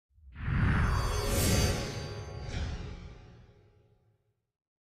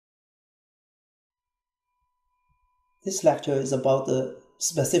This lecture is about the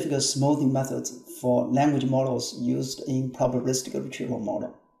specific smoothing methods for language models used in probabilistic retrieval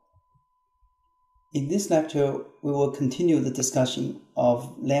model. In this lecture, we will continue the discussion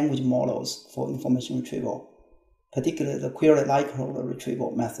of language models for information retrieval, particularly the query likelihood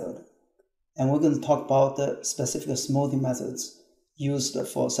retrieval method. And we're going to talk about the specific smoothing methods used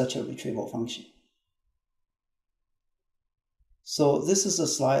for such a retrieval function. So this is a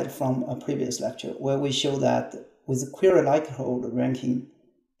slide from a previous lecture where we show that with query likelihood ranking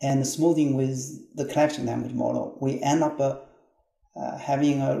and smoothing with the collection language model, we end up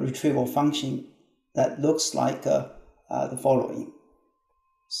having a retrieval function that looks like the following.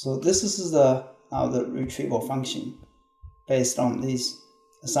 So this is the retrieval function based on these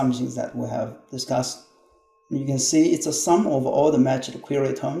assumptions that we have discussed. And you can see it's a sum of all the matched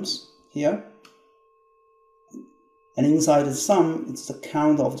query terms here. And inside the sum, it's the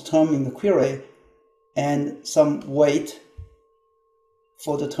count of the term in the query and some weight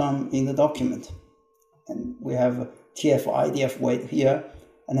for the term in the document. And we have TF or IDF weight here,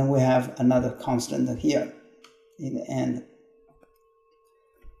 and then we have another constant here in the end.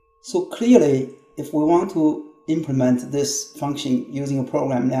 So clearly, if we want to implement this function using a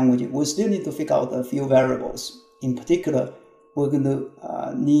program language, we still need to figure out a few variables. In particular, we're going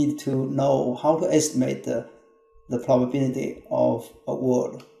to need to know how to estimate the probability of a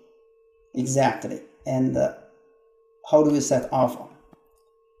word exactly, and how do we set alpha.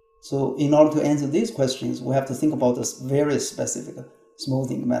 So in order to answer these questions, we have to think about this very specific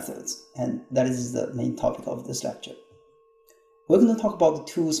smoothing methods, and that is the main topic of this lecture. We're going to talk about the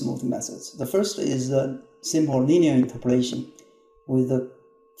two smoothing methods. The first is a simple linear interpolation with a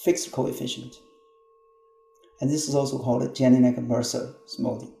fixed coefficient, and this is also called a Jelinek-Mercer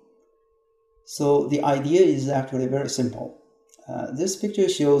smoothing. So the idea is actually very simple. This picture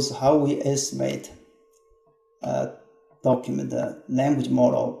shows how we estimate document language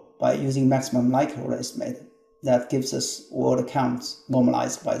model by using maximum likelihood estimate that gives us word counts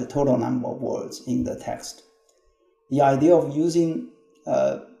normalized by the total number of words in the text. The idea of using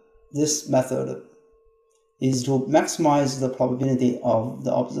this method is to maximize the probability of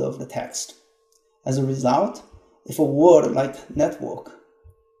the observed text. As a result, if a word like network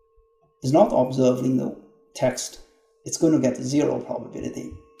is not observed in the text, it's going to get 0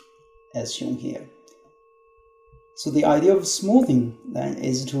 probability, as shown here. So the idea of smoothing then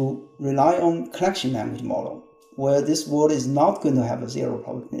is to rely on collection language model, where this word is not going to have a 0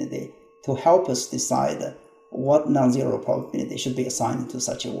 probability, to help us decide what non-zero probability should be assigned to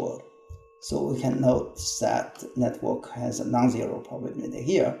such a word. So we can note that network has a non-zero probability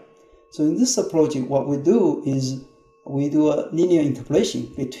here. So in this approach, what we do is we do a linear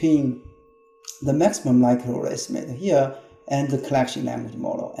interpolation between the maximum likelihood estimate here and the collection language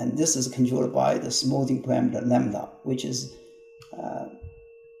model. And this is controlled by the smoothing parameter lambda, which is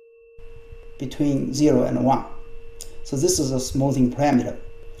between 0 and 1. So this is a smoothing parameter.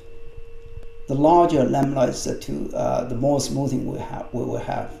 The larger lambda is the more smoothing we will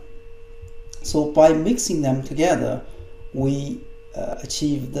have. So by mixing them together, we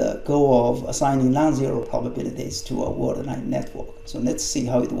achieve the goal of assigning non-zero probabilities to a word like network. So let's see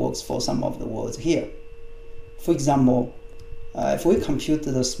how it works for some of the words here. For example, if we compute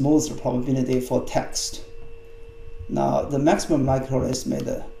the smooth probability for text, now the maximum likelihood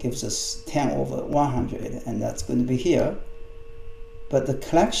estimate gives us 10 over 100, and that's going to be here. But the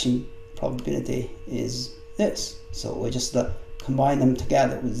collection probability is this. So we just combine them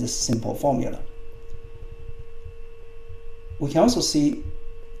together with this simple formula. We can also see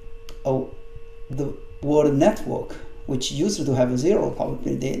the word network, which used to have a 0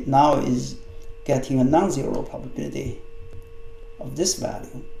 probability, now is getting a non-zero probability of this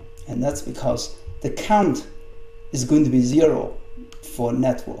value. And that's because the count is going to be 0 for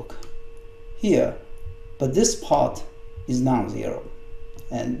network here, but this part is non-zero.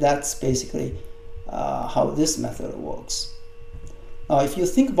 And that's basically how this method works. Now, if you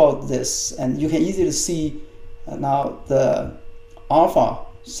think about this, and you can easily see now the alpha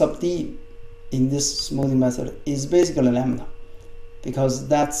sub d in this smoothing method is basically lambda, because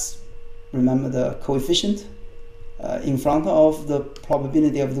that's, remember, the coefficient in front of the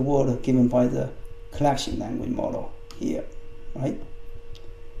probability of the word given by the collection language model here, right?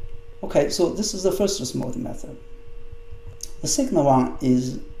 Okay, so this is the first smoothing method. The second one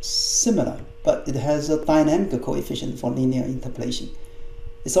is similar, but it has a dynamic coefficient for linear interpolation.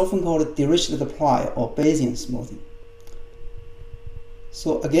 It's often called Dirichlet apply or Bayesian smoothing.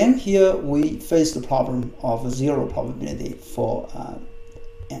 So again, here we face the problem of a 0 probability for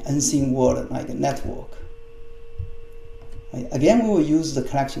an unseen word like a network. Right? Again, we will use the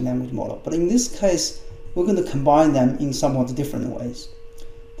collection language model, but in this case, we're going to combine them in somewhat different ways.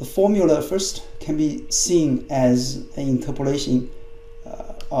 The formula first can be seen as an interpolation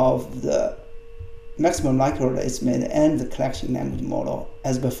of the maximum likelihood estimate and the collection language model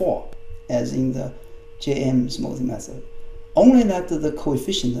as before, as in the JM smoothing method. Only that the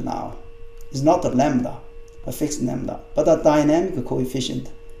coefficient now is not a lambda, a fixed lambda, but a dynamic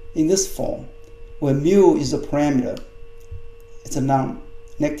coefficient in this form, where mu is a parameter. It's a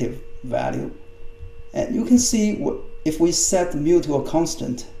non-negative value. And you can see if we set mu to a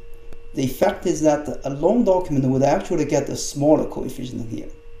constant, the effect is that a long document would actually get a smaller coefficient here.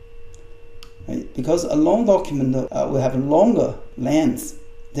 Right? Because a long document will have a longer length,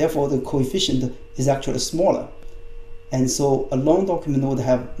 therefore the coefficient is actually smaller. And so a long document would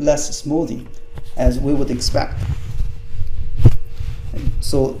have less smoothing, as we would expect.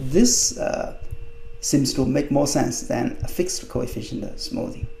 So this seems to make more sense than a fixed coefficient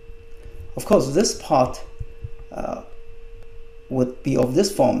smoothing. Of course, this part would be of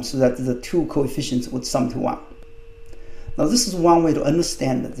this form, so that the two coefficients would sum to 1. Now this is one way to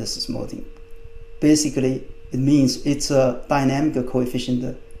understand this smoothing. Basically, it means it's a dynamic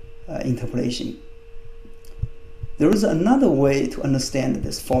coefficient interpolation. There is another way to understand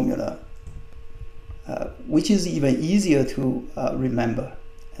this formula, which is even easier to remember,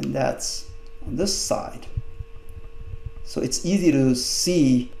 and that's on this side. So it's easy to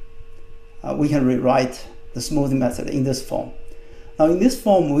see. We can rewrite the smoothing method in this form. Now in this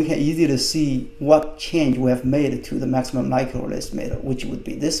form, we can easily see what change we have made to the maximum likelihood estimate, which would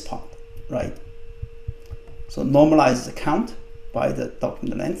be this part, right? So normalize the count by the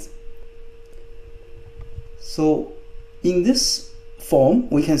document length. So in this form,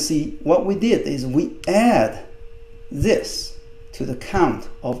 we can see what we did is we add this to the count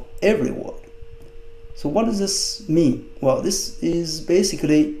of every word. So what does this mean? Well, this is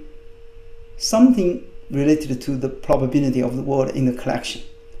basically something related to the probability of the word in the collection.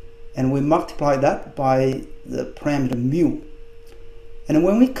 And we multiply that by the parameter mu. And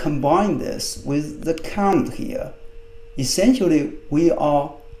when we combine this with the count here, essentially we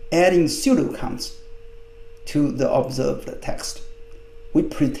are adding pseudo counts to the observed text. We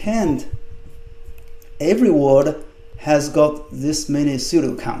pretend every word has got this many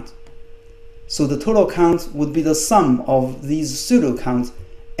pseudo counts. So the total count would be the sum of these pseudo counts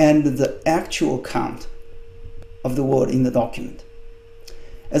and the actual count of the word in the document.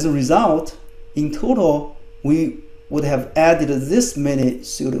 As a result, in total, we would have added this many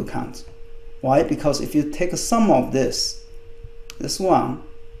pseudo counts. Why? Because if you take a sum of this one,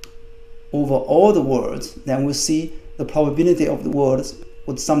 over all the words, then we see the probability of the words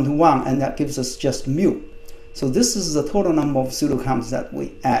would sum to 1, and that gives us just mu. So this is the total number of pseudo counts that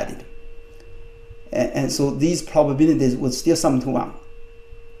we added. And so these probabilities would still sum to 1.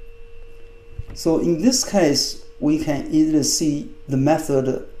 So in this case, we can easily see the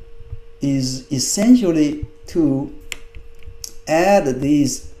method is essentially to add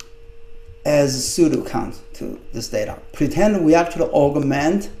these as pseudo count to this data. Pretend we actually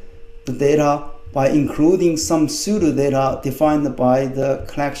augment the data by including some pseudo data defined by the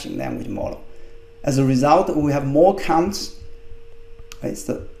collection language model. As a result, we have more counts. Right?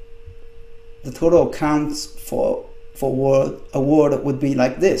 So the total counts for a word would be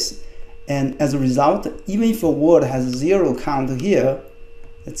like this. And as a result, even if a word has 0 count here,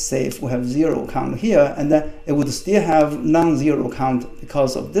 let's say if we have 0 count here, and then it would still have non-zero count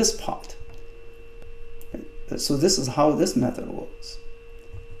because of this part. Right? So this is how this method works.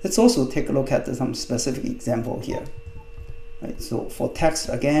 Let's also take a look at some specific example here. Right? So for text,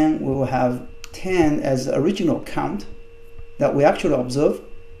 again, we will have 10 as the original count that we actually observe,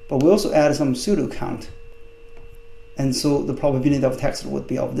 but we also add some pseudo count. And so the probability of text would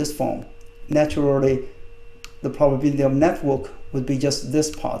be of this form. Naturally, the probability of network would be just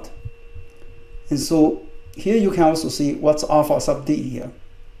this part. And so here you can also see what's alpha sub d here.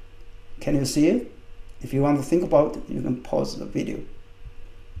 Can you see it? If you want to think about it, you can pause the video.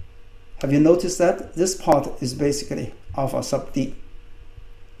 Have you noticed that this part is basically alpha sub d?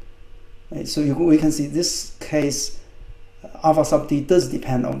 Right, so we can see this case, alpha sub d does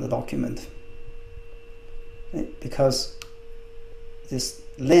depend on the document, right? Because this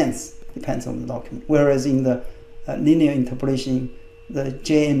length depends on the document. Whereas in the linear interpolation, the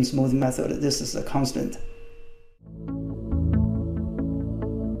JM smoothing method, this is a constant